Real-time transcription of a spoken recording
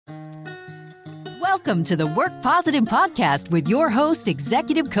Welcome to the Work Positive Podcast with your host,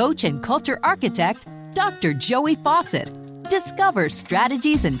 executive coach, and culture architect, Dr. Joey Fawcett. Discover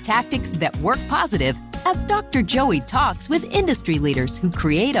strategies and tactics that work positive as Dr. Joey talks with industry leaders who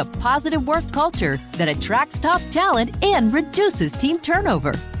create a positive work culture that attracts top talent and reduces team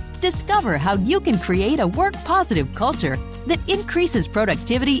turnover. Discover how you can create a work positive culture that increases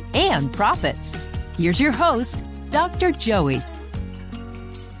productivity and profits. Here's your host, Dr. Joey.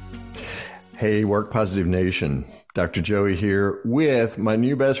 Hey, Work Positive Nation. Dr. Joey here with my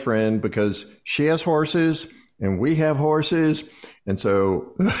new best friend because she has horses and we have horses. And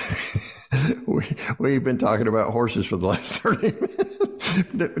so we've been talking about horses for the last 30 minutes.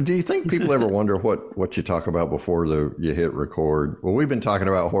 Do you think people ever wonder what you talk about before you hit record? Well, we've been talking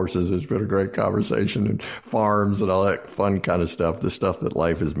about horses. It's been a great conversation, and farms and all that fun kind of stuff, the stuff that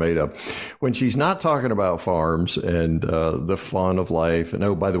life is made of. When she's not talking about farms and the fun of life, and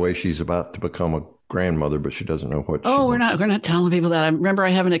oh, by the way, she's about to become a grandmother, but she doesn't know what. Oh, we're not telling people that. Remember, I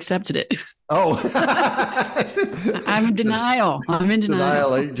haven't accepted it. Oh, I'm in denial.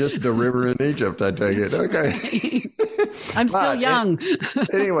 Denial ain't just the river in Egypt, I take it. Okay. I'm still young.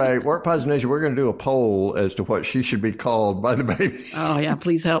 Anyway, Work Positive Nation, we're going to do a poll as to what she should be called by the baby. Oh, yeah.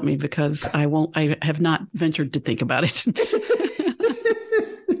 Please help me because I have not ventured to think about it.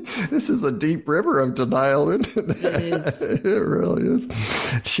 This is a deep river of denial, isn't it? It is. It really is.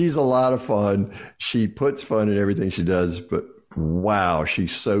 She's a lot of fun. She puts fun in everything she does, but wow,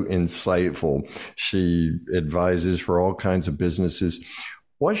 she's so insightful. She advises for all kinds of businesses.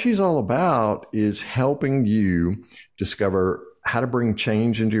 What she's all about is helping you discover how to bring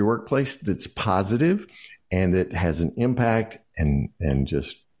change into your workplace that's positive and that has an impact and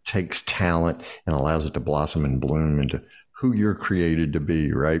just takes talent and allows it to blossom and bloom into who you're created to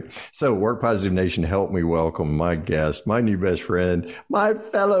be, right? So Work Positive Nation, help me welcome my guest, my new best friend, my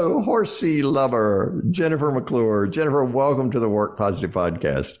fellow horsey lover, Jennifer McClure. Jennifer, welcome to the Work Positive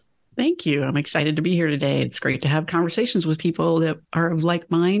Podcast. Thank you. I'm excited to be here today. It's great to have conversations with people that are of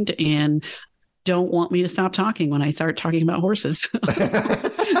like mind and don't want me to stop talking when I start talking about horses.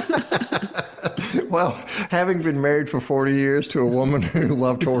 Well, having been married for 40 years to a woman who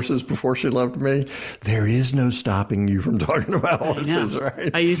loved horses before she loved me, there is no stopping you from talking about horses, right?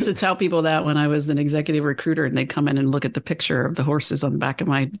 I used to tell people that when I was an executive recruiter and they'd come in and look at the picture of the horses on the back of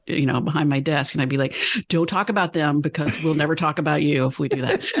my, behind my desk. And I'd be like, don't talk about them because we'll never talk about you if we do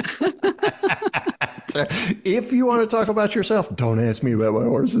that. If you want to talk about yourself, don't ask me about my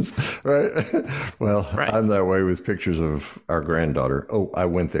horses, right? Well, right. I'm that way with pictures of our granddaughter. Oh, I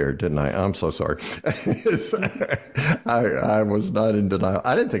went there, didn't I? I'm so sorry. I was not in denial.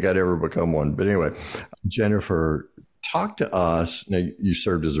 I didn't think I'd ever become one. But anyway, Jennifer, talk to us. Now, you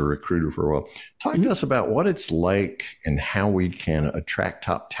served as a recruiter for a while. Talk to us about what it's like and how we can attract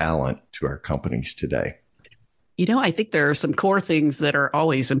top talent to our companies today. I think there are some core things that are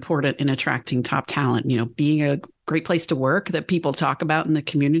always important in attracting top talent. Being a great place to work that people talk about in the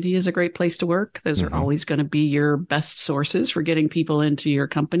community is a great place to work. Those are always going to be your best sources for getting people into your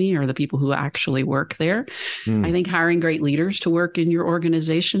company or the people who actually work there. I think hiring great leaders to work in your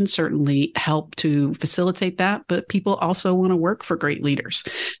organization certainly help to facilitate that, but people also want to work for great leaders.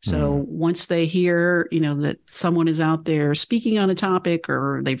 So once they hear, that someone is out there speaking on a topic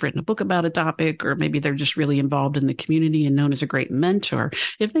or they've written a book about a topic, or maybe they're just really involved in the community and known as a great mentor,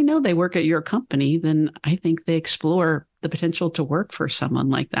 if they know they work at your company, then I think they explore the potential to work for someone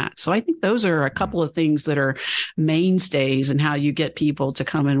like that. So I think those are a couple of things that are mainstays in how you get people to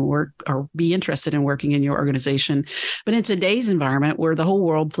come and work or be interested in working in your organization. But in today's environment where the whole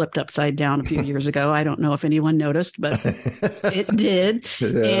world flipped upside down a few years ago, I don't know if anyone noticed, but it did.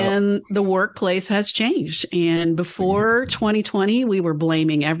 Yeah. And the workplace has changed. And before 2020, we were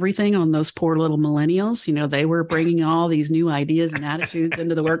blaming everything on those poor little millennials. They were bringing all these new ideas and attitudes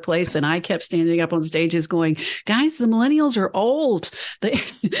into the workplace. And I kept standing up on stages going, guys, the millennials are old.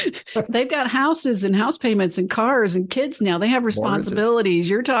 They've got houses and house payments and cars and kids now. They have responsibilities.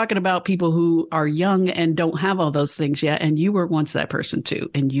 You're talking about people who are young and don't have all those things yet. And you were once that person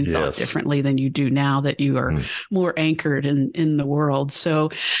too. And you thought differently than you do now that you are more anchored in the world.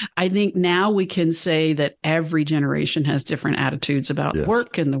 So I think now we can say that every generation has different attitudes about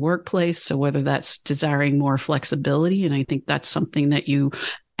work and the workplace. So whether that's desiring more flexibility, and I think that's something that you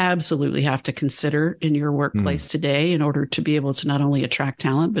absolutely have to consider in your workplace today in order to be able to not only attract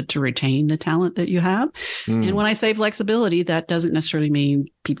talent, but to retain the talent that you have. And when I say flexibility, that doesn't necessarily mean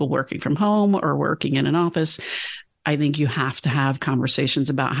people working from home or working in an office. I think you have to have conversations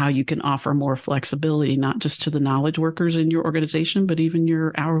about how you can offer more flexibility, not just to the knowledge workers in your organization, but even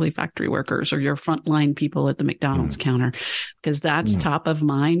your hourly factory workers or your frontline people at the McDonald's counter, because that's top of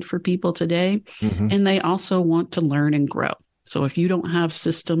mind for people today. And they also want to learn and grow. So if you don't have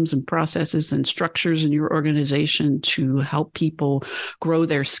systems and processes and structures in your organization to help people grow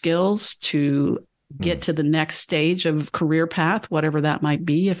their skills, to get to the next stage of career path, whatever that might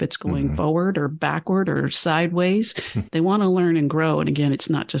be, if it's going forward or backward or sideways, they want to learn and grow. And again, it's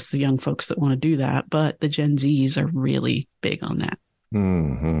not just the young folks that want to do that, but the Gen Zs are really big on that.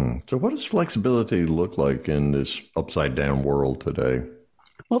 So what does flexibility look like in this upside down world today?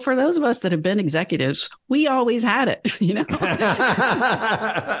 Well, for those of us that have been executives, we always had it,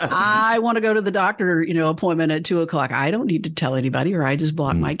 I want to go to the doctor, appointment at 2:00. I don't need to tell anybody, or I just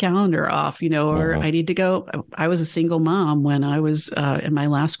block my calendar off, or I need to go. I was a single mom when I was in my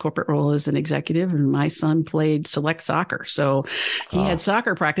last corporate role as an executive, and my son played select soccer. So he had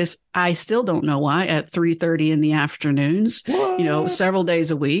soccer practice. I still don't know why at 3:30 in the afternoons, several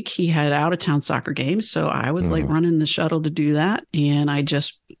days a week. He had out of town soccer games. So I was like running the shuttle to do that. And I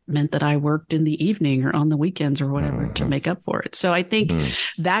just meant that I worked in the evening or on the weekends or whatever to make up for it. So I think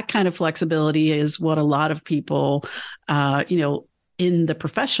that kind of flexibility is what a lot of people, in the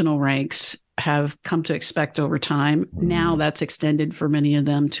professional ranks have come to expect over time. Now that's extended for many of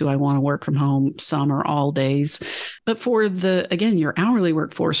them to, I want to work from home, some or all days. But for your hourly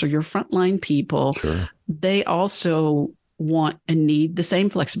workforce or your frontline people, they also want and need the same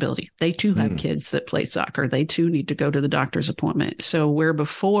flexibility. They too have kids that play soccer. They too need to go to the doctor's appointment. So where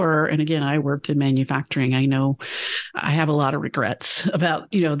before, and again, I worked in manufacturing, I know I have a lot of regrets about,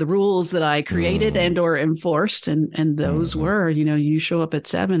 the rules that I created and or enforced. And those were, you show up at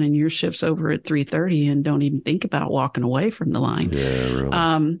 7 and your shift's over at 3:30 and don't even think about walking away from the line. Yeah,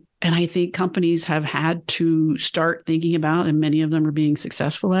 really. And I think companies have had to start thinking about, and many of them are being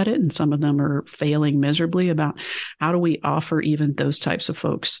successful at it, and some of them are failing miserably, about how do we offer even those types of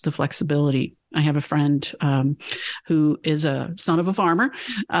folks the flexibility. I have a friend who is a son of a farmer,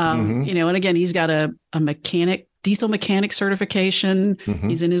 and again, he's got a diesel mechanic certification.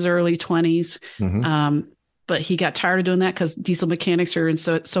 He's in his early 20s. But he got tired of doing that because diesel mechanics are in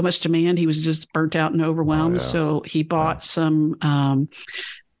so much demand. He was just burnt out and overwhelmed. So he bought some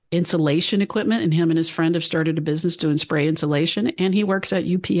insulation equipment, and him and his friend have started a business doing spray insulation, and he works at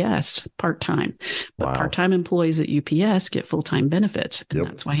UPS part-time. But part-time employees at UPS get full-time benefits, and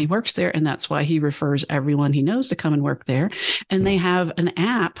that's why he works there, and that's why he refers everyone he knows to come and work there. And they have an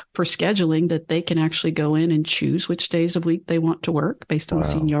app for scheduling that they can actually go in and choose which days of week they want to work based on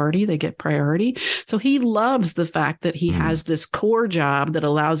seniority. They get priority. So he loves the fact that he has this core job that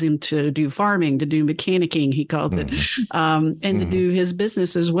allows him to do farming, to do mechanicking, he calls it, and to do his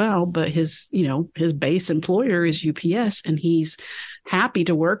business as well. But his base employer is UPS, and he's happy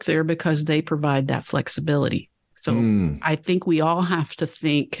to work there because they provide that flexibility. So I think we all have to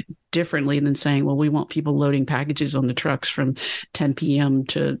think differently than saying, well, we want people loading packages on the trucks from 10 p.m.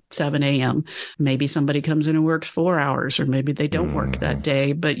 to 7 a.m. Maybe somebody comes in and works 4 hours, or maybe they don't work that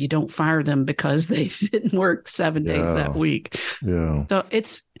day, but you don't fire them because they didn't work 7 days that week. Yeah. So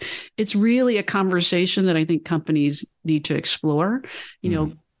it's really a conversation that I think companies need to explore.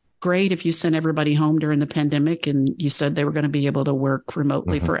 Great if you sent everybody home during the pandemic and you said they were going to be able to work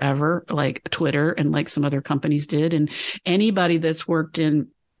remotely forever, like Twitter and like some other companies did. And anybody that's worked in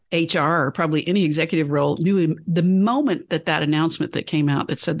HR or probably any executive role knew the moment that announcement that came out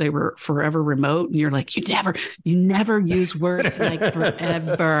that said they were forever remote. And you're like, you never use words like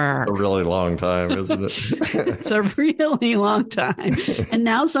forever. It's a really long time, isn't it? It's a really long time. And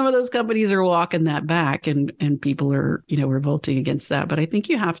now some of those companies are walking that back, and people are, revolting against that. But I think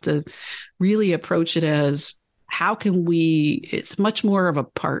you have to really approach it as, how can it's much more of a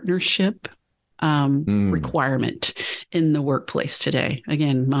partnership requirement in the workplace today.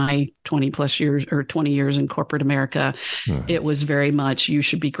 Again, my 20 years in corporate America, it was very much, you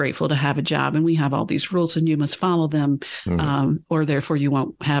should be grateful to have a job, and we have all these rules and you must follow them, or therefore you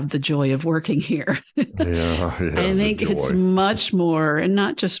won't have the joy of working here. I think it's much more, and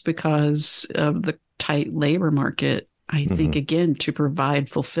not just because of the tight labor market. I think, again, to provide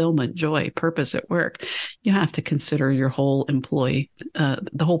fulfillment, joy, purpose at work, you have to consider your whole employee,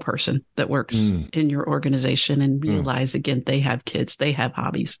 the whole person that works in your organization, and realize, again, they have kids, they have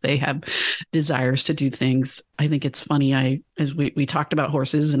hobbies, they have desires to do things. I think it's funny. As we talked about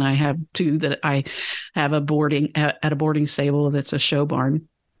horses, and I have two that I have at a boarding stable that's a show barn.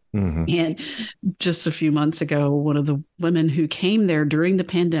 Mm-hmm. And just a few months ago, one of the women who came there during the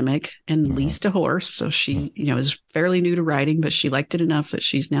pandemic and leased a horse. So she, is fairly new to riding, but she liked it enough that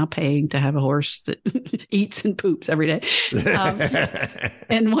she's now paying to have a horse that eats and poops every day.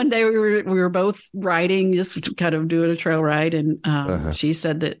 And one day we were both riding, just kind of doing a trail ride. And she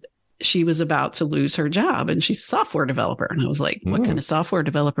said that she was about to lose her job, and she's a software developer. And I was like, what kind of software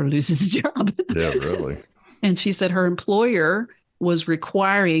developer loses a job? Yeah, really. And she said her employer was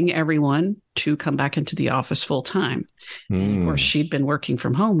requiring everyone to come back into the office full time. And of course, she'd been working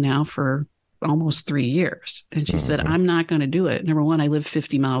from home now for almost 3 years. And she said, I'm not going to do it. Number one, I live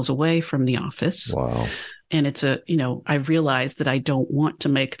 50 miles away from the office. Wow. And it's I've realized that I don't want to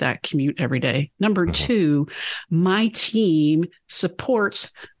make that commute every day. Number two, my team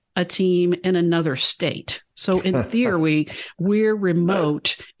supports a team in another state. So in theory, we're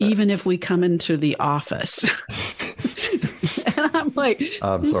remote, even if we come into the office. And I'm like,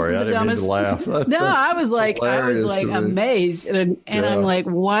 I'm sorry, I didn't mean to laugh. I was like amazed. And I'm like,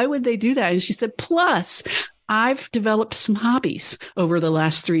 why would they do that? And she said, plus, I've developed some hobbies over the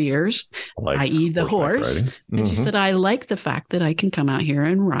last 3 years, i.e. the horse. And she said, I like the fact that I can come out here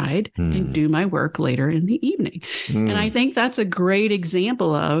and ride and do my work later in the evening. And I think that's a great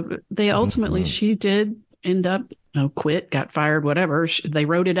example of they ultimately, she did end up quit, got fired, whatever. They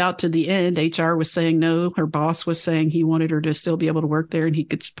wrote it out to the end. HR was saying no. Her boss was saying he wanted her to still be able to work there and he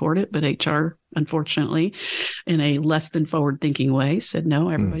could support it. But HR, unfortunately, in a less than forward thinking way, said no,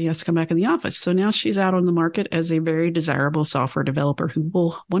 everybody has to come back in the office. So now she's out on the market as a very desirable software developer who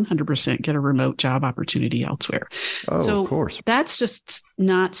will 100% get a remote job opportunity elsewhere. Oh, so of course. That's just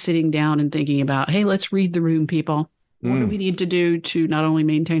not sitting down and thinking about, hey, let's read the room, people. What do we need to do to not only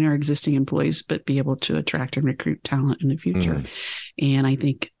maintain our existing employees, but be able to attract and recruit talent in the future? And I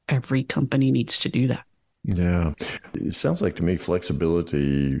think every company needs to do that. Yeah. It sounds like to me,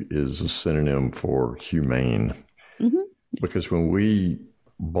 flexibility is a synonym for humane. Because when we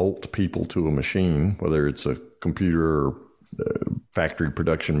bolt people to a machine, whether it's a computer or factory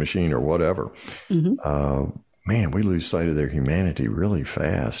production machine or whatever, man, we lose sight of their humanity really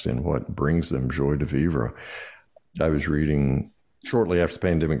fast and what brings them joy de vivre. I was reading shortly after the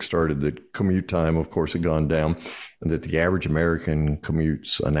pandemic started that commute time, of course, had gone down and that the average American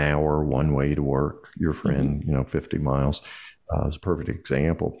commutes an hour one way to work. Your friend, 50 miles is a perfect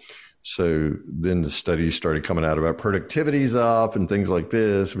example. So then the studies started coming out about productivity's up and things like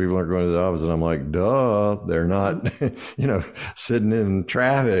this. People aren't going to the office. And I'm like, duh, they're not, sitting in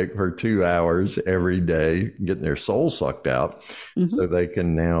traffic for 2 hours every day, getting their soul sucked out. So they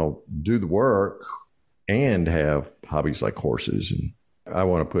can now do the work and have hobbies like horses. And I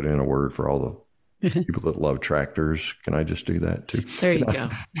want to put in a word for all the people that love tractors. Can I just do that too? There you go.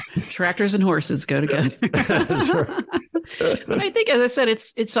 Tractors and horses go together. But I think, as I said,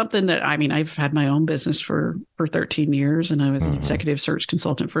 it's something that, I've had my own business for 13 years and I was an executive search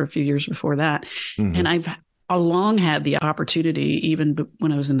consultant for a few years before that. And I've long had the opportunity, even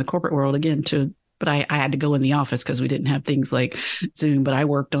when I was in the corporate world again, but I had to go in the office because we didn't have things like Zoom, but I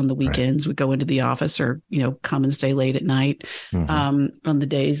worked on the weekends, would go into the office or, come and stay late at night on the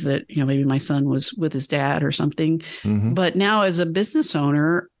days that, maybe my son was with his dad or something. But now as a business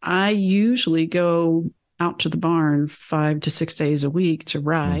owner, I usually go out to the barn 5 to 6 days a week to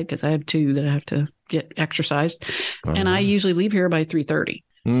ride because I have 2 that I have to get exercised. And I usually leave here by 3:30.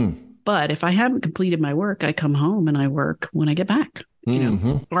 But if I haven't completed my work, I come home and I work when I get back.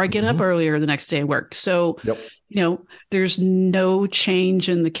 Or I get up earlier the next day and work. So, there's no change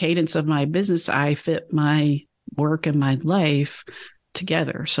in the cadence of my business. I fit my work and my life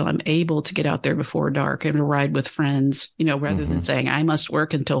together. So I'm able to get out there before dark and ride with friends, rather than saying I must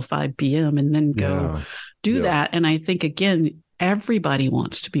work until 5 p.m. and then go do that. And I think, again, everybody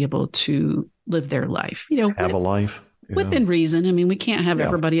wants to be able to live their life, have a life. Within reason. We can't have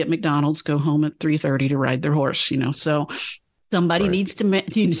everybody at McDonald's go home at 3:30 to ride their horse, so somebody needs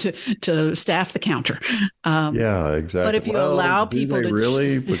to staff the counter. Exactly. But if you allow people to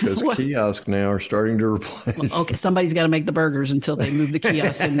really, because kiosks now are starting to replace. Okay, somebody's got to make the burgers until they move the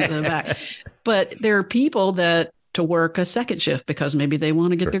kiosks into the back. But there are people that to work a second shift because maybe they want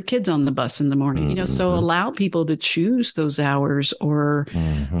to get their kids on the bus in the morning, so allow people to choose those hours or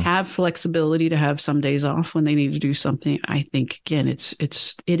have flexibility to have some days off when they need to do something. I think, again, it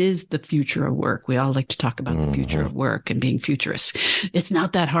is the future of work. We all like to talk about the future of work and being futurists. It's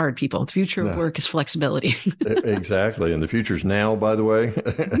not that hard, people. The future of work is flexibility. Exactly. And the future's now, by the way.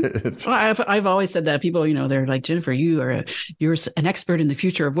 I've always said that. People, they're like, Jennifer, you're an expert in the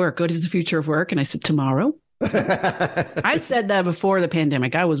future of work. What is the future of work? And I said, tomorrow. I said that before the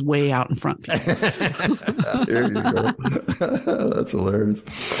pandemic. I was way out in front. There you go. That's hilarious.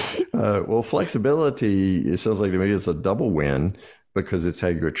 Well, flexibility, it sounds like to me it's a double win because it's how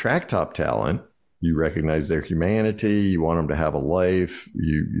you attract top talent. You recognize their humanity. You want them to have a life.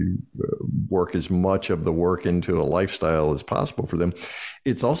 You work as much of the work into a lifestyle as possible for them.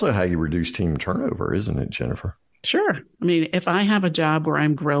 It's also how you reduce team turnover, isn't it, Jennifer? Sure. I mean, if I have a job where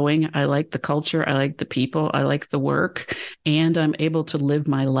I'm growing, I like the culture, I like the people, I like the work, and I'm able to live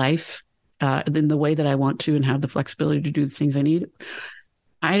my life in the way that I want to and have the flexibility to do the things I need,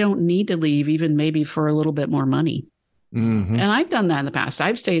 I don't need to leave, even maybe for a little bit more money. Mm-hmm. And I've done that in the past.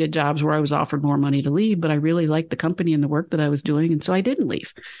 I've stayed at jobs where I was offered more money to leave, but I really liked the company and the work that I was doing. And so I didn't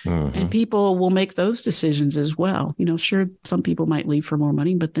leave. Mm-hmm. And people will make those decisions as well. You know, sure, some people might leave for more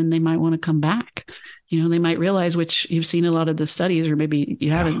money, but then they might want to come back. You know, they might realize, which you've seen a lot of the studies, or maybe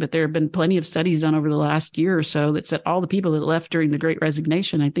you haven't, but there have been plenty of studies done over the last year or so that said all the people that left during the Great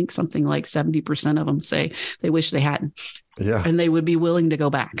Resignation, I think something like 70% of them say they wish they hadn't. Yeah. And they would be willing to go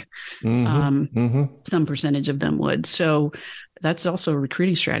back. Some percentage of them would. So that's also a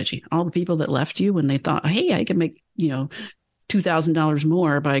recruiting strategy. All the people that left you when they thought, hey, I can make, $2,000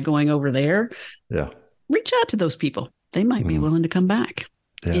 more by going over there. Yeah. Reach out to those people. They might be willing to come back.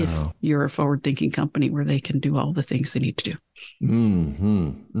 Yeah. If you're a forward-thinking company where they can do all the things they need to do.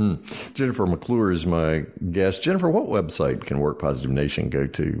 Jennifer McClure is my guest. Jennifer, what website can Work Positive Nation go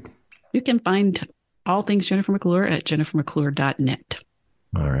to? You can find all things Jennifer McClure at jennifermcclure.net.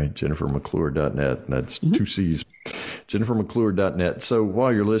 All right, jennifermcclure.net. That's 2 C's. jennifermcclure.net. So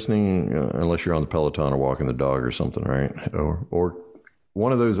while you're listening, unless you're on the Peloton or walking the dog or something, right? Or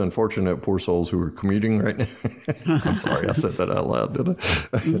one of those unfortunate poor souls who are commuting right now. I'm sorry, I said that out loud, didn't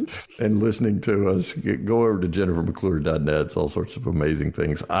I? And listening to us, go over to jennifermcclure.net. It's all sorts of amazing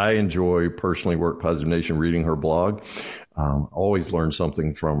things. I enjoy personally Work Positive Nation reading her blog. Always learn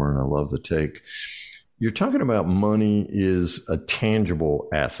something from her, and I love the take. You're talking about money is a tangible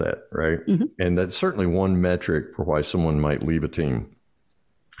asset, right? Mm-hmm. And that's certainly one metric for why someone might leave a team.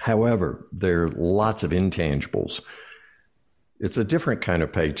 However, there are lots of intangibles. It's a different kind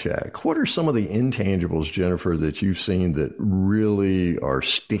of paycheck. What are some of the intangibles, Jennifer, that you've seen that really are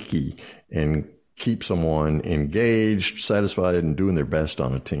sticky and keep someone engaged, satisfied, and doing their best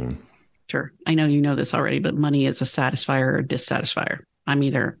on a team? Sure. I know you know this already, but money is a satisfier or a dissatisfier. I'm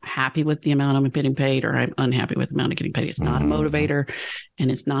either happy with the amount I'm getting paid or I'm unhappy with the amount I'm getting paid. It's not a motivator, and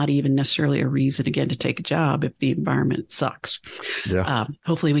it's not even necessarily a reason, again, to take a job if the environment sucks. Yeah.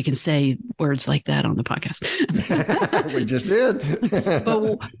 Hopefully we can say words like that on the podcast. We just did.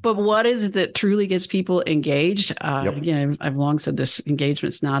 but what is it that truly gets people engaged? Again, I've long said this: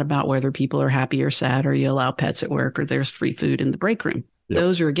 engagement's not about whether people are happy or sad, or you allow pets at work, or there's free food in the break room. Yep.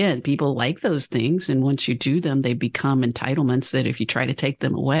 Those are, again, people like those things. And once you do them, they become entitlements that if you try to take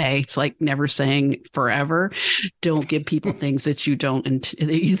them away, it's like never saying forever. Don't give people things that you don't,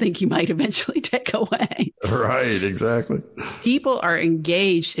 that you think you might eventually take away. Right, exactly. People are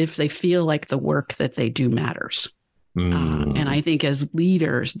engaged if they feel like the work that they do matters. And I think as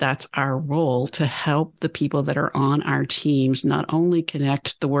leaders, that's our role, to help the people that are on our teams not only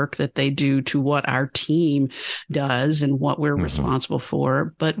connect the work that they do to what our team does and what we're responsible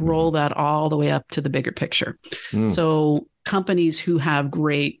for, but roll that all the way up to the bigger picture. So companies who have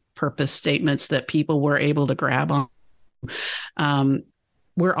great purpose statements that people were able to grab on,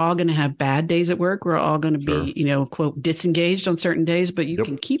 we're all going to have bad days at work. We're all going to be, quote, disengaged on certain days, but you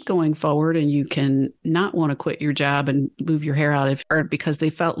can keep going forward, and you can not want to quit your job and move your hair out because they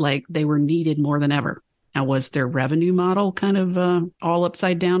felt like they were needed more than ever. Now, was their revenue model kind of all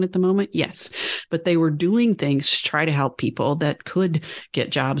upside down at the moment? Yes. But they were doing things to try to help people that could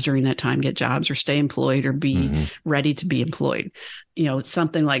get jobs during that time, get jobs or stay employed or be ready to be employed.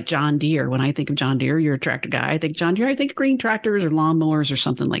 Something like John Deere. When I think of John Deere, you're a tractor guy. I think John Deere, I think green tractors or lawnmowers or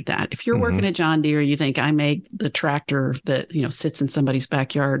something like that. If you're working at John Deere, you think I make the tractor that, sits in somebody's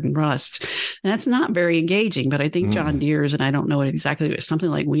backyard and rusts. And that's not very engaging, but I think John Deere's, and I don't know it exactly, but it's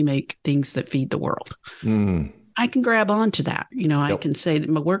something like we make things that feed the world. I can grab onto that. I can say that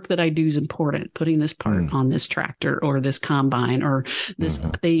my work that I do is important, putting this part on this tractor or this combine or this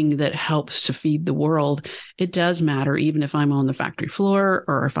thing that helps to feed the world. It does matter, even if I'm on the factory floor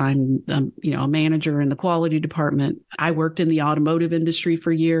or if I'm, a manager in the quality department. I worked in the automotive industry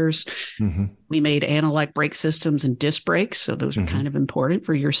for years. We made analog brake systems and disc brakes. So those are kind of important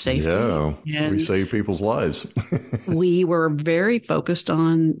for your safety. Yeah, and we save people's lives. We were very focused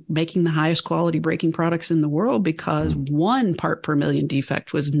on making the highest quality braking products in the world because 1 part per million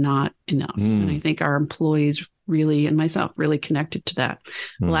defect was not enough. And I think our employees really, and myself, really connected to that.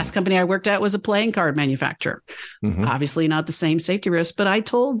 The last company I worked at was a playing card manufacturer. Obviously not the same safety risk, but I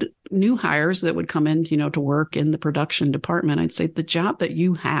told new hires that would come in, to work in the production department, I'd say the job that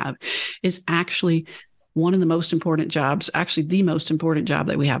you have is actually one of the most important jobs, actually the most important job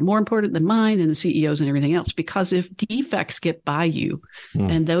that we have, more important than mine and the CEOs and everything else. Because if defects get by you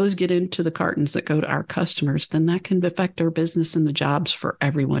and those get into the cartons that go to our customers, then that can affect our business and the jobs for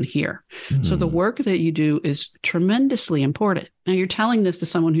everyone here. So the work that you do is tremendously important. Now you're telling this to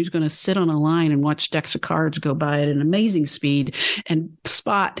someone who's going to sit on a line and watch decks of cards go by at an amazing speed and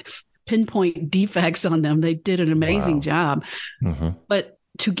pinpoint defects on them. They did an amazing job. But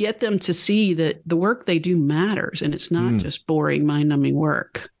to get them to see that the work they do matters and it's not just boring, mind-numbing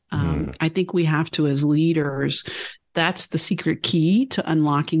work. I think we have to, as leaders, that's the secret key to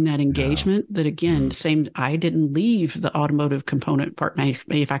unlocking that engagement. That again, I didn't leave the automotive component part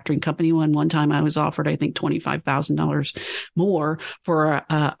manufacturing company when one time I was offered, I think, $25,000 more for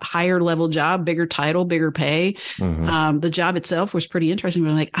a higher level job, bigger title, bigger pay. The job itself was pretty interesting, but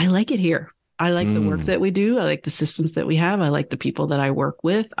I'm like, I like it here. I like the work that we do. I like the systems that we have. I like the people that I work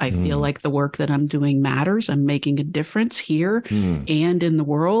with. I feel like the work that I'm doing matters. I'm making a difference here and in the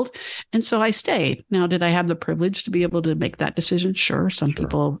world. And so I stayed. Now, did I have the privilege to be able to make that decision? Sure. Some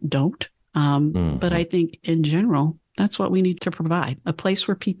people don't. But I think in general, that's what we need to provide. A place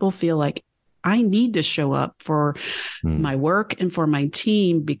where people feel like I need to show up for my work and for my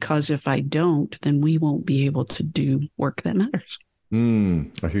team, because if I don't, then we won't be able to do work that matters.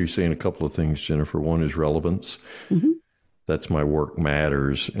 I hear you saying a couple of things, Jennifer. One is relevance. That's my work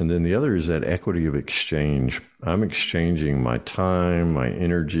matters. And then the other is that equity of exchange. I'm exchanging my time, my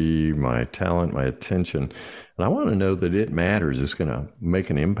energy, my talent, my attention. And I want to know that it matters. It's going to make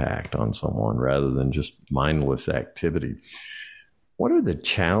an impact on someone rather than just mindless activity. What are the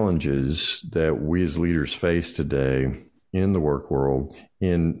challenges that we as leaders face today in the work world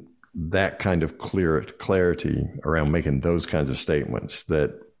in that kind of clarity around making those kinds of statements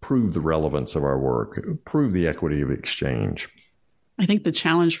that prove the relevance of our work, prove the equity of exchange? I think the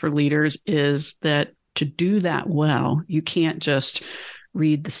challenge for leaders is that to do that well, you can't just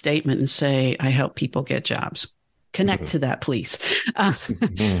read the statement and say, I help people get jobs. Connect to that, please. I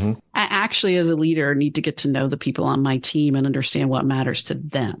actually, as a leader, need to get to know the people on my team and understand what matters to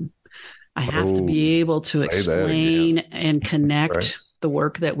them. I have to be able to explain and connect the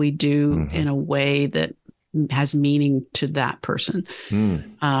work that we do in a way that has meaning to that person.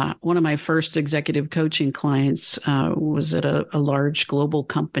 One of my first executive coaching clients was at a large global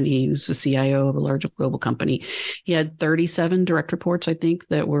company. He was the CIO of a large global company. He had 37 direct reports, I think,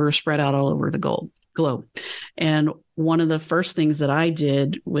 that were spread out all over the globe. And one of the first things that I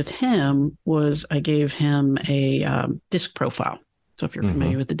did with him was I gave him a DISC profile. So if you're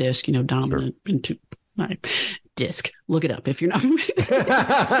familiar with the DISC, dominant into DISC, look it up if you're not.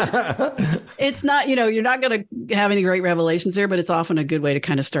 It's not, you're not going to have any great revelations there, but it's often a good way to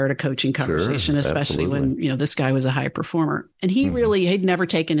kind of start a coaching conversation, especially when, this guy was a high performer. And he really had never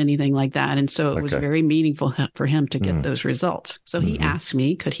taken anything like that. And so it was very meaningful for him to get those results. So he asked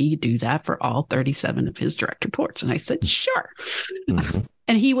me, could he do that for all 37 of his direct reports? And I said, sure.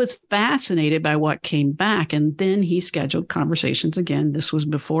 And he was fascinated by what came back. And then he scheduled conversations again. This was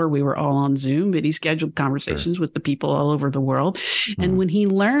before we were all on Zoom, but he scheduled conversations with the people all over the world. And when he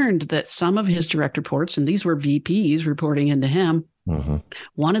learned that some of his direct reports, and these were VPs reporting into him,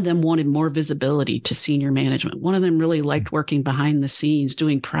 one of them wanted more visibility to senior management. One of them really liked working behind the scenes,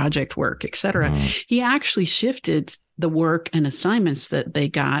 doing project work, et cetera. He actually shifted the work and assignments that they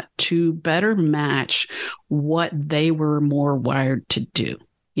got to better match what they were more wired to do.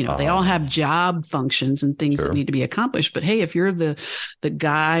 They all have job functions and things that need to be accomplished. But hey, if you're the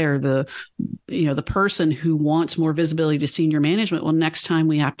guy or the person who wants more visibility to senior management, well, next time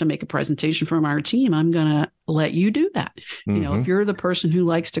we have to make a presentation from our team, I'm going to let you do that. If you're the person who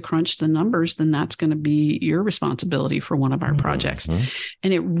likes to crunch the numbers, then that's going to be your responsibility for one of our projects.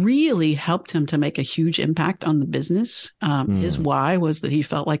 And it really helped him to make a huge impact on the business. His why was that he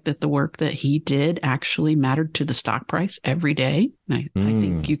felt like that the work that he did actually mattered to the stock price every day. I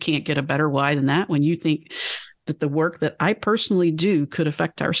think you can't get a better why than that when you think that the work that I personally do could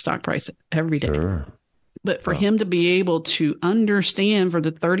affect our stock price every day. But for him to be able to understand for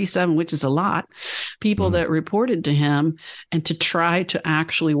the 37, which is a lot, people that reported to him, and to try to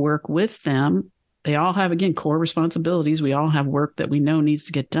actually work with them, they all have, again, core responsibilities. We all have work that we know needs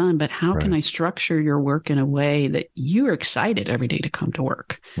to get done. But how can I structure your work in a way that you're excited every day to come to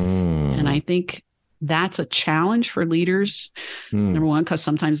work? And I think that's a challenge for leaders. Number one, because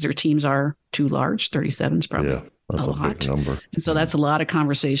sometimes their teams are too large. 37 is probably That's a big number. And so that's a lot of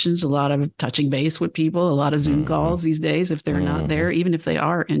conversations, a lot of touching base with people, a lot of Zoom calls these days if they're not there, even if they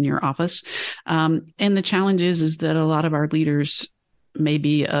are in your office. And the challenge is that a lot of our leaders may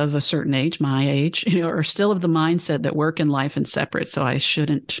be of a certain age, my age, are still of the mindset that work and life is separate. So I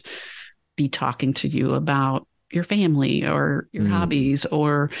shouldn't be talking to you about your family or your hobbies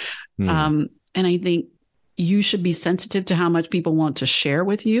and I think you should be sensitive to how much people want to share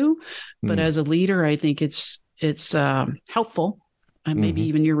with you. But as a leader, I think it's helpful and maybe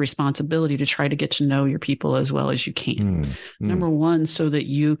even your responsibility to try to get to know your people as well as you can. Number one, so that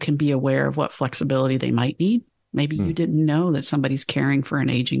you can be aware of what flexibility they might need. Maybe you didn't know that somebody's caring for an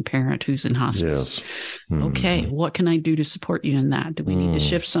aging parent who's in hospice. Yes. Okay, what can I do to support you in that? Do we need to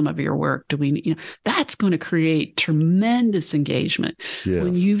shift some of your work? Do we, that's going to create tremendous engagement. Yes.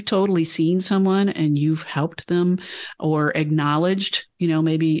 When you've totally seen someone and you've helped them or acknowledged,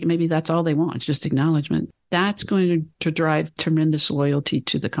 maybe that's all they want, just acknowledgement. That's going to drive tremendous loyalty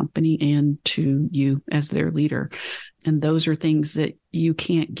to the company and to you as their leader. And those are things that you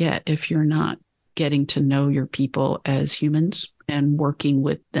can't get if you're not getting to know your people as humans and working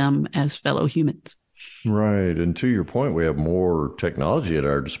with them as fellow humans. Right. And to your point, we have more technology at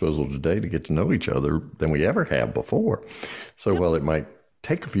our disposal today to get to know each other than we ever have before. So while it might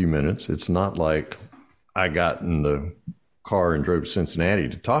take a few minutes, it's not like I got in the car and drove to Cincinnati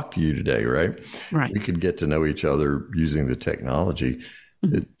to talk to you today, right? Right. We could get to know each other using the technology.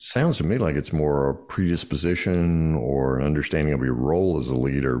 It sounds to me like it's more a predisposition or an understanding of your role as a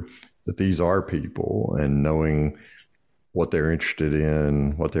leader, that these are people, and knowing what they're interested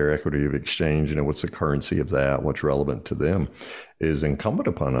in, what their equity of exchange, what's the currency of that, what's relevant to them, is incumbent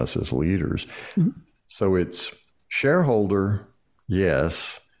upon us as leaders. So it's shareholder,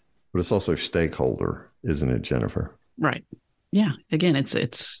 yes, but it's also stakeholder, isn't it, Jennifer? Right. Yeah. Again, it's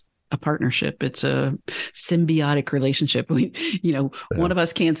a partnership. It's a symbiotic relationship. One of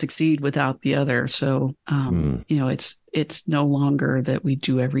us can't succeed without the other. So, it's no longer that we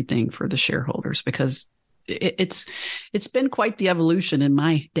do everything for the shareholders, because it's been quite the evolution in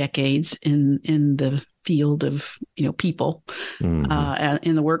my decades in the field of, people in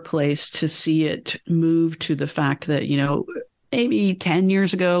the workplace, to see it move to the fact that, maybe 10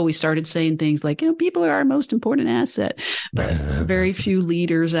 years ago, we started saying things like, people are our most important asset, but very few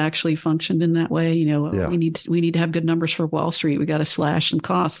leaders actually functioned in that way. We need to have good numbers for Wall Street. We got to slash some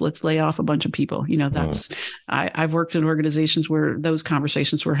costs. Let's lay off a bunch of people. I've worked in organizations where those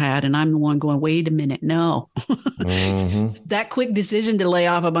conversations were had, and I'm the one going, wait a minute. No, that quick decision to lay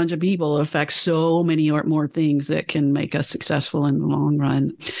off a bunch of people affects so many more things that can make us successful in the long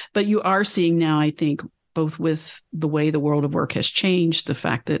run. But you are seeing now, I think, both with the way the world of work has changed, the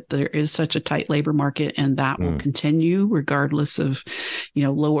fact that there is such a tight labor market, and that will continue regardless of,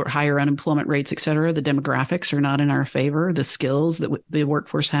 higher unemployment rates, et cetera. The demographics are not in our favor. The skills that the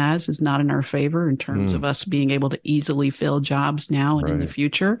workforce has is not in our favor in terms of us being able to easily fill jobs now and in the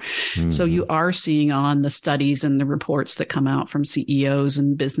future. So you are seeing on the studies and the reports that come out from CEOs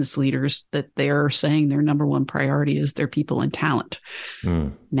and business leaders that they're saying their number one priority is their people and talent.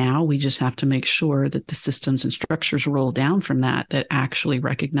 Now we just have to make sure that the systems and structures roll down from that actually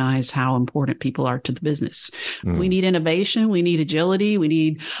recognize how important people are to the business. We need innovation. We need agility. We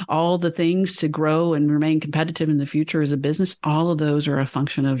need all the things to grow and remain competitive in the future as a business. All of those are a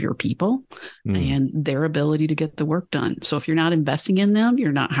function of your people and their ability to get the work done. So if you're not investing in them,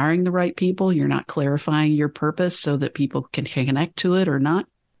 you're not hiring the right people, you're not clarifying your purpose so that people can connect to it or not,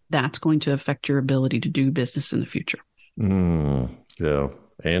 that's going to affect your ability to do business in the future. Yeah.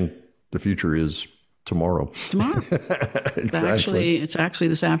 And the future is tomorrow. Exactly. It's actually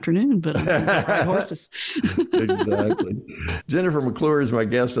this afternoon, but I'm going to ride horses. Exactly. Jennifer McClure is my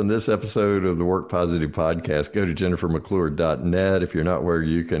guest on this episode of the Work Positive podcast. Go to jennifermcclure.net. If you're not where,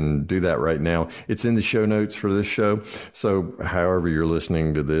 you can do that right now. It's in the show notes for this show. So however you're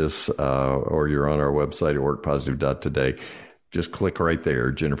listening to this, or you're on our website at workpositive.today, just click right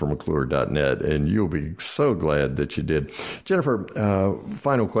there, jennifermcclure.net, and you'll be so glad that you did. Jennifer,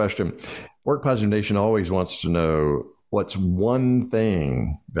 final question. Work Positive Nation always wants to know, what's one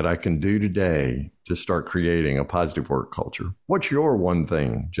thing that I can do today to start creating a positive work culture? What's your one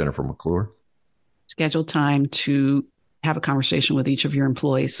thing, Jennifer McClure? Schedule time to have a conversation with each of your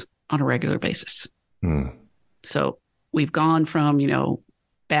employees on a regular basis. So we've gone from,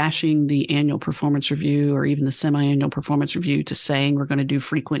 bashing the annual performance review or even the semi-annual performance review to saying we're going to do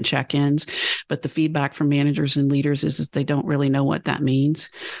frequent check-ins. But the feedback from managers and leaders is they don't really know what that means.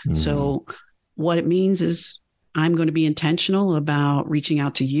 So what it means is I'm going to be intentional about reaching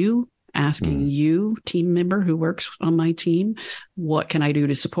out to you asking you, team member who works on my team, what can I do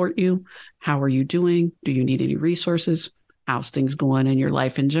to support you? How are you doing? Do you need any resources? How's things going in your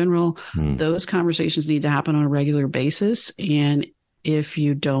life in general? Those conversations need to happen on a regular basis. And if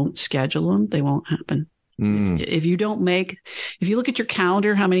you don't schedule them, they won't happen. If you look at your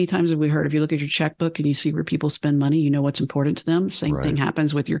calendar, how many times have we heard, if you look at your checkbook and you see where people spend money, you know what's important to them. Same thing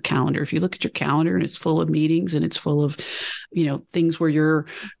happens with your calendar. If you look at your calendar and it's full of meetings and it's full of, things where you're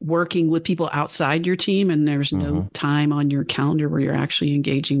working with people outside your team and there's no time on your calendar where you're actually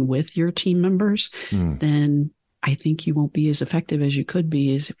engaging with your team members, then I think you won't be as effective as you could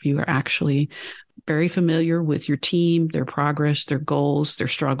be as if you are actually very familiar with your team, their progress, their goals, their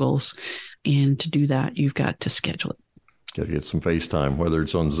struggles. And to do that, you've got to schedule it. Got to get some FaceTime, whether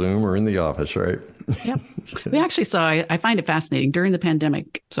it's on Zoom or in the office, right? Yep. We actually saw, I find it fascinating, during the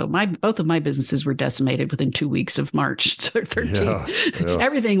pandemic. So both of my businesses were decimated within 2 weeks of March 13th. Yeah.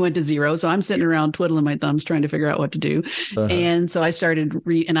 Everything went to zero. So I'm sitting around twiddling my thumbs trying to figure out what to do. And so I started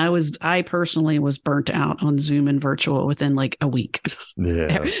and I personally was burnt out on Zoom and virtual within like a week.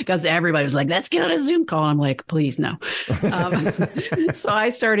 Yeah. Because everybody was like, let's get on a Zoom call. I'm like, please, no. So I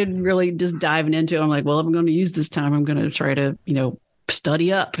started really just diving into it. I'm like, well, if I'm going to use this time, I'm going to try to,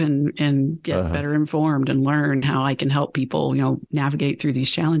 study up and get better informed and learn how I can help people, navigate through these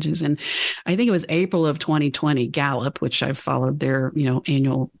challenges. And I think it was April of 2020, Gallup, which I've followed their,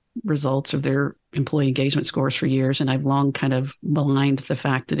 annual results of their employee engagement scores for years. And I've long kind of maligned the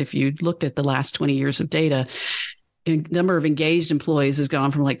fact that if you looked at the last 20 years of data, the number of engaged employees has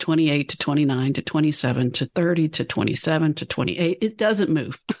gone from like 28 to 29 to 27 to 30 to 27 to 28. It doesn't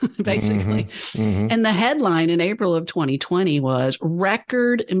move, basically. And the headline in April of 2020 was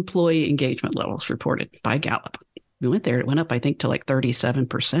record employee engagement levels reported by Gallup. We went there, it went up, I think, to like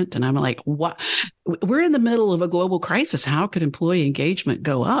 37%. And I'm like, what? We're in the middle of a global crisis. How could employee engagement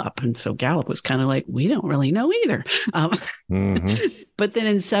go up? And so Gallup was kind of like, we don't really know either. But then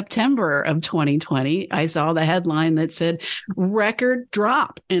in September of 2020, I saw the headline that said record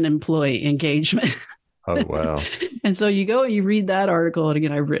drop in employee engagement. Oh, wow. And so you go and you read that article. And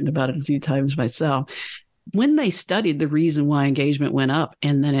again, I've written about it a few times myself. When they studied the reason why engagement went up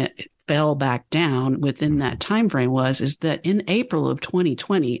and then it fell back down within that time frame is that in April of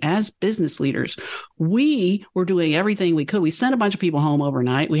 2020, as business leaders, we were doing everything we could. We sent a bunch of people home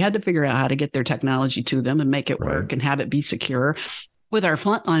overnight. We had to figure out how to get their technology to them and make it work and have it be secure. With our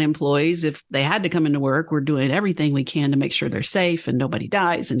frontline employees, if they had to come into work, we're doing everything we can to make sure they're safe and nobody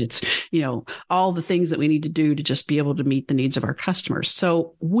dies. And it's, all the things that we need to do to just be able to meet the needs of our customers.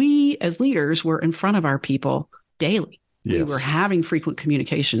 So we as leaders were in front of our people daily. Yes. We were having frequent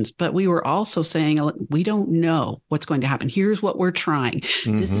communications, but we were also saying, we don't know what's going to happen. Here's what we're trying.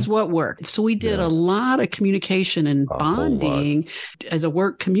 This is what worked. So we did a lot of communication and bonding as a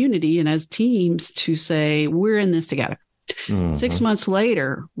work community and as teams to say, we're in this together. 6 months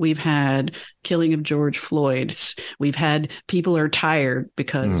later, we've had killing of George Floyd. We've had people are tired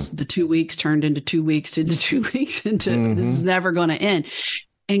because the 2 weeks turned into 2 weeks into 2 weeks into this is never going to end.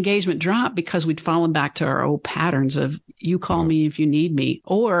 Engagement dropped because we'd fallen back to our old patterns of you call me if you need me,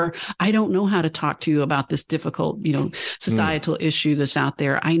 or I don't know how to talk to you about this difficult, societal issue that's out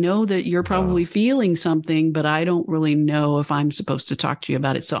there. I know that you're probably feeling something, but I don't really know if I'm supposed to talk to you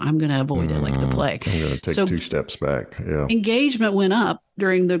about it. So I'm going to avoid it like the plague. I'm going to take 2 steps back. Yeah. Engagement went up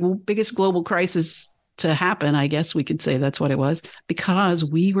during the biggest global crisis to happen. I guess we could say that's what it was, because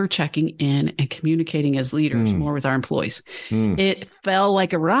we were checking in and communicating as leaders more with our employees. It fell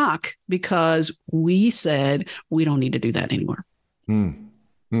like a rock because we said, we don't need to do that anymore.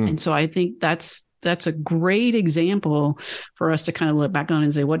 And so I think that's a great example for us to kind of look back on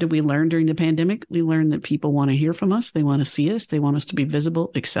and say, what did we learn during the pandemic? We learned that people want to hear from us. They want to see us. They want us to be visible,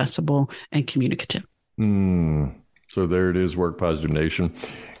 accessible, and communicative. So there it is, Work Positive Nation.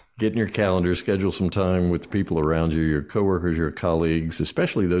 Get in your calendar, schedule some time with the people around you, your coworkers, your colleagues,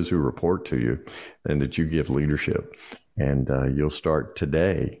 especially those who report to you and that you give leadership. And you'll start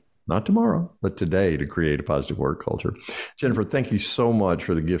today, not tomorrow, but today, to create a positive work culture. Jennifer, thank you so much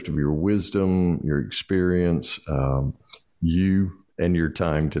for the gift of your wisdom, your experience, you and your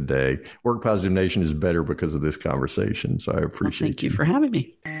time today. Work Positive Nation is better because of this conversation. So I appreciate Thank you for having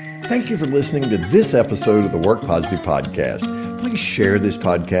me. Thank you for listening to this episode of the Work Positive Podcast. Please share this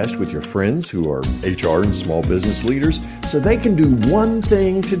podcast with your friends who are HR and small business leaders so they can do one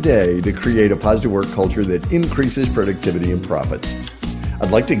thing today to create a positive work culture that increases productivity and profits. I'd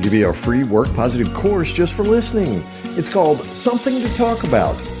like to give you a free Work Positive course just for listening. It's called Something to Talk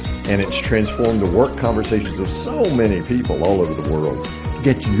About, and it's transformed the work conversations of so many people all over the world.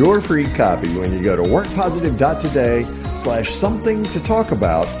 Get your free copy when you go to workpositive.today/something to talk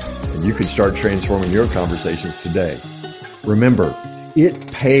about and you can start transforming your conversations today. Remember,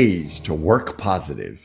 it pays to work positive.